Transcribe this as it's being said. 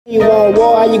You want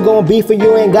war, how you gon' beef for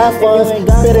you ain't got funds?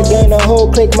 Better gain the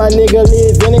whole clique, my nigga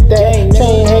live anything.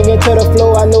 Chain hanging to the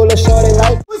floor, I know the shorty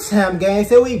like. What's time, gang?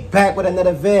 So we back with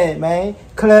another vid, man.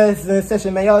 Class in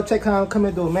session, man. Y'all check how I'm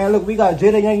coming through, man. Look, we got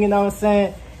JayDaYoungan, you know what I'm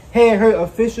saying? Head Hurt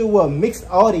official with mixed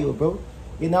audio, bro.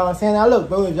 You know what I'm saying? Now look,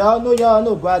 bro, y'all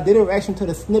know, bro. I did a reaction to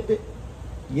the snippet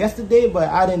yesterday, but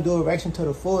I didn't do a reaction to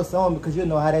the full song because you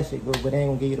know how that shit goes. But they ain't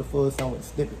gonna give you the full song with the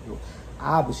snippet, bro.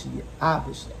 Obviously.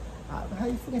 How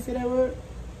you fucking say that word?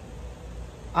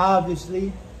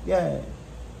 Obviously, yeah,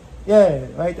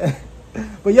 right there.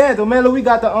 But yeah, though, man, look, we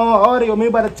got the audio. Man,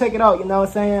 about to check it out. You know what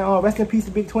I'm saying? Rest in peace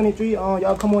to Big 23.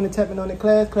 Y'all come on and tap in on the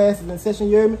class. Class is in session.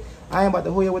 You hear me? I ain't about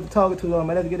to hold you with the talking too long,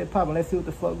 man. Let's get it popping. Let's see what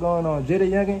the fuck going on.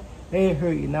 JayDaYoungan, Head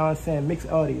Hurt. You know what I'm saying? Mixed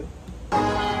audio.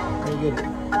 Let's get it.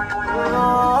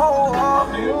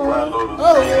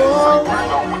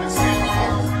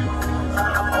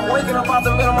 Waking up out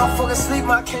the middle of my fucking sleep,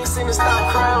 I can't seem to stop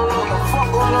crying. What the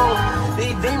fuck going on?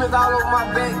 These demons all over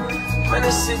my back. Man,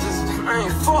 this shit just, I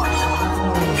ain't fuck.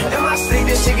 In my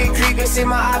sleep, this shit get creepy. See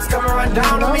my ops coming right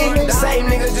down on me. The same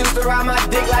niggas used to ride my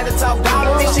dick like to talk down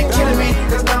on me. She killing me,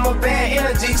 cause I'm a bad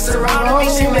energy surrounding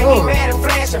me. She make me mad and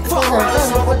flash and fuck around and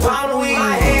smoke a pound of weed.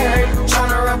 My head hurt,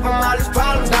 tryna run from all these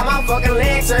problems. Now my fucking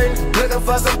legs hurt. Looking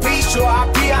for some peace, sure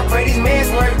I pray these mans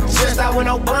work. Just out with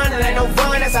no bun, it ain't no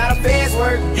fun, that's how the feds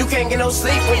work. You can't get no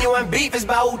sleep when you in beef, it's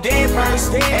about who dead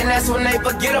first. And that's when they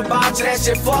forget about you, that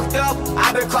shit fucked up.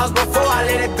 I've been crossed before, I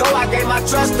let it go, I gave my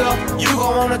trust up. You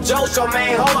gon' wanna joke, your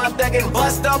main hoe out there getting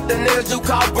bust up. The niggas you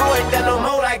call bro ain't that no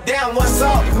more, like damn, what's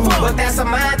up? But that's a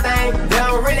mind thing, they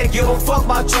don't really give a fuck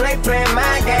about you, they playing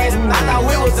mind games. I thought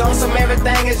we was on some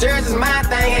everything is yours is my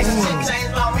thing. And shit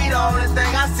changed about me, the only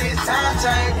thing I see is time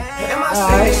change. In my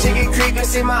city, shit get creepy,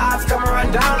 see my ops coming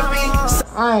run down on me.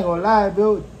 I ain't gonna lie,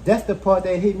 bro. That's the part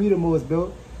that hit me the most,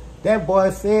 bro. That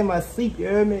boy said in my sleep, you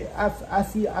hear me? I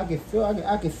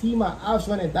can see my ops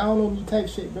running down on me type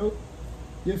shit, bro.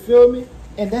 You feel me?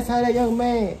 And that's how that young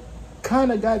man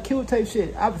kinda got killed type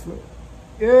shit. Obviously.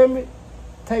 You hear me?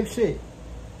 Type shit.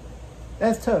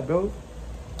 That's tough, bro.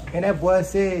 And that boy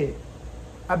said,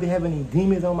 I be having these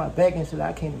demons on my back and shit.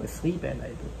 I can't even sleep at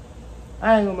night, bro.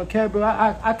 I ain't gonna care, bro.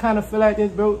 I kind of feel like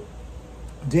this, bro.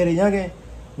 JayDaYoungan,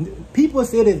 people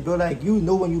say this, bro, like, you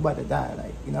know when you about to die,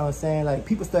 like, you know what I'm saying? Like,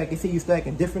 people can see you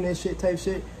acting different and shit type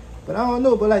shit. But I don't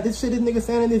know, but like, this shit this nigga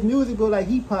saying in his music, bro, like,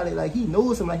 he probably, like, he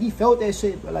knows him, like, he felt that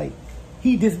shit, but like,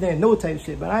 he just didn't know type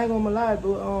shit. But I ain't gonna lie,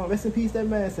 bro, rest in peace that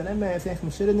man. So that man saying some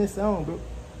shit in this song, bro.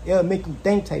 It'll make you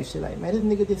think type shit, like, man, this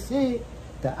nigga just said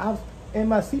that I was in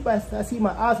my sleep, I see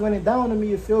my eyes running down on me,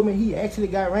 you feel me? He actually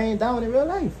got rained down in real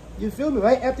life. You feel me?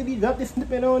 Right after he dropped this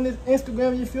snippet on this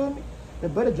Instagram, you feel me? The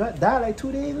brother died like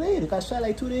 2 days later. Got shot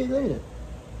like 2 days later.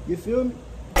 You feel me?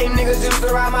 Hey, niggas used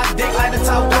to ride my dick like to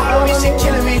talk down on me. She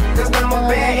killing me, cause I'm a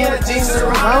bad energy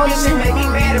surrounding me. She make me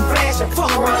mad and flash and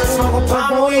fuck around and smoke a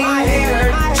pound of weed. My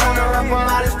head hurt, tryna run from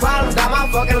all these problems. Now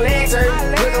my fucking legs hurt.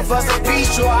 Looking for some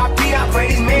peace, sure I pray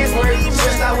these mans work.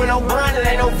 Just out with no bun, it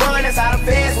ain't no fun, that's how the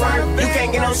feds work. You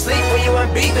can't get no sleep when you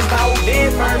in beef, it's about who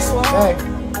dead first.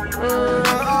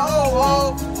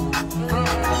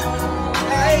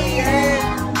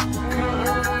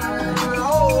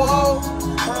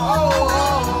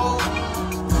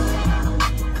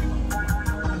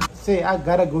 Say, I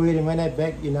gotta go ahead and run that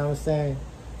back, you know what I'm saying,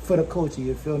 for the culture,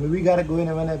 you feel me? We gotta go ahead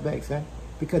and run that back, son.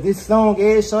 Because this song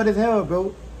is short as hell,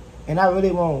 bro. And I really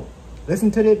won't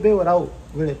listen to this bit without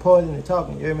really pausing and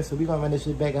talking, you hear me? So we gonna run this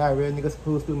shit back how real niggas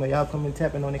supposed to, man. Y'all coming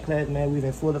tapping on the class, man. We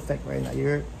in full effect right now, you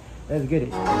heard? Let's get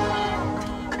it.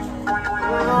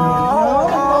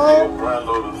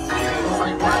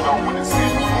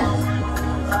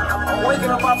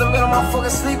 Waking up out the middle of my fucking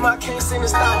sleep, I can't seem to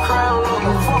stop crying. What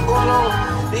the fuck going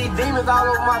on? These demons all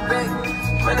over my back.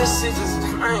 Man, this shit just,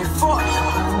 I ain't fuck.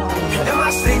 In my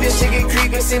sleep, this shit get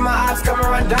creepy. See my ops coming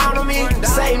run down on me. The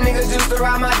same niggas used to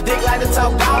ride my dick like to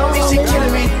talk down on me. She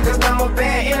killing me, cause I'm a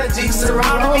bad energy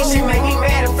surrounding me. She make me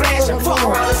mad and flash and fuck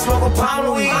around and smoke a pound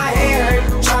of weed. My head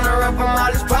hurt, tryna run from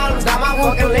all these problems. Now my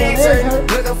fucking legs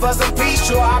hurt. Looking for some peace,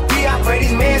 sure I pray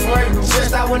these mans work.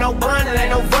 Just out with no bun, it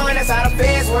ain't no fun, that's how the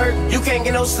feds work. You can't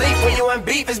get no sleep when you in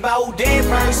beef, it's about who dead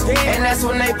first. And that's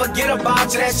when they forget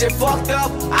about you, that shit fucked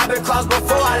up. I've been crossed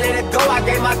before, I let it go, I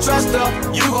gave my trust up.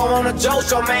 You gon' wanna joke,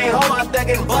 your main hoe out there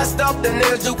getting bust up. The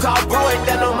niggas you call bro ain't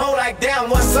that no more, like damn,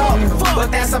 what's up?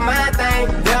 But that's a mind thing,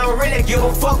 they don't really give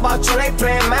a fuck about you, they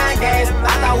playing mind games.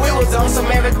 I thought we was on some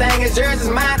everything is yours is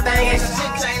my thing. And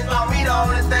shit changed about me, the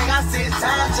only thing I see is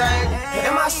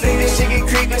In my sleep, this shit get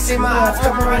creepy. See my eyes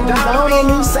come run down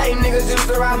on me. Same niggas used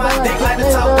to ride my dick like the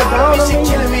top down on me. Shit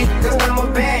killing me, cause I'm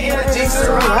a bad energy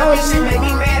surrounding me. Shit make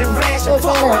me mad and flash and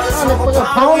fuck around and smoke a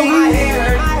pound of my head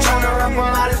hurt. Tryna run from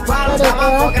all this problems, got my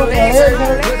fucking legs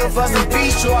hurt. Looking for some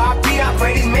peace, sure RP, I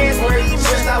pray these mans work.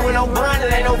 Just not with no bun,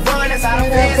 it ain't no fun, that's how the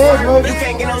fans work. You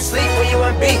can't get no sleep when you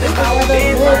unbeat, that's how we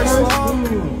been first.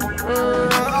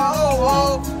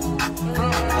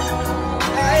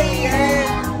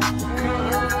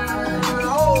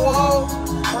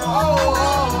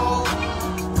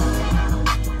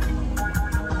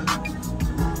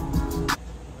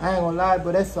 I ain't gonna lie,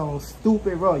 but that song's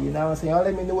stupid raw, you know what I'm saying? Y'all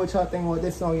let me know what y'all think about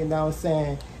this song, you know what I'm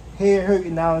saying? Head hurt, you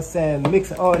know what I'm saying?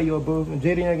 Mix audio, bro.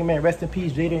 JayDaYoungan, man, rest in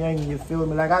peace, JayDaYoungan, you feel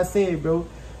me? Like I said, bro,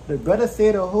 the brother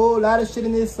said a whole lot of shit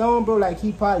in this song, bro. Like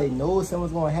he probably knows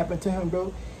something's gonna happen to him,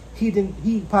 bro. He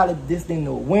probably just didn't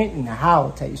know when and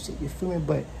how type shit, you feel me?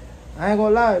 But I ain't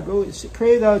gonna lie, bro. It's shit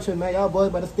crazy out here, man. Y'all boys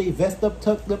about to stay vest up,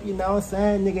 tucked up, you know what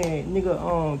I'm saying?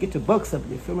 Nigga, get your bucks up,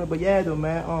 you feel me? But yeah, though,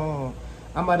 man,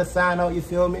 I'm about to sign out, you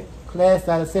feel me? Class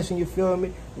out of session, you feel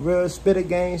me? Real spitter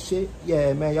gang shit.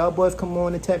 Yeah, man, y'all boys come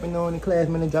on and tap me on in class,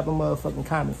 man, and drop a motherfucking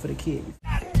comment for the kids.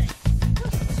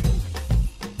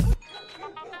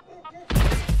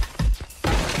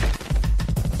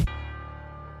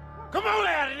 Come on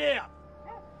out of there!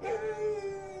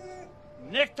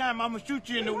 Next time I'ma shoot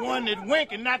you in the one that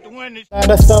wink and not the one that...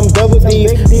 That's some double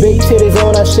D, big titties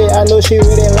on that shit, I know she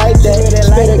really like that.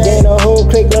 Spitter gain a whole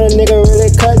click, little nigga really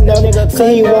cut up.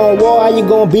 Say he want war, how you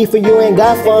gon' beef if you ain't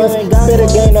got funds? Spitter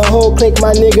gain a whole click,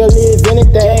 my nigga live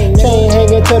anything. Chain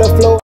hanging to the floor.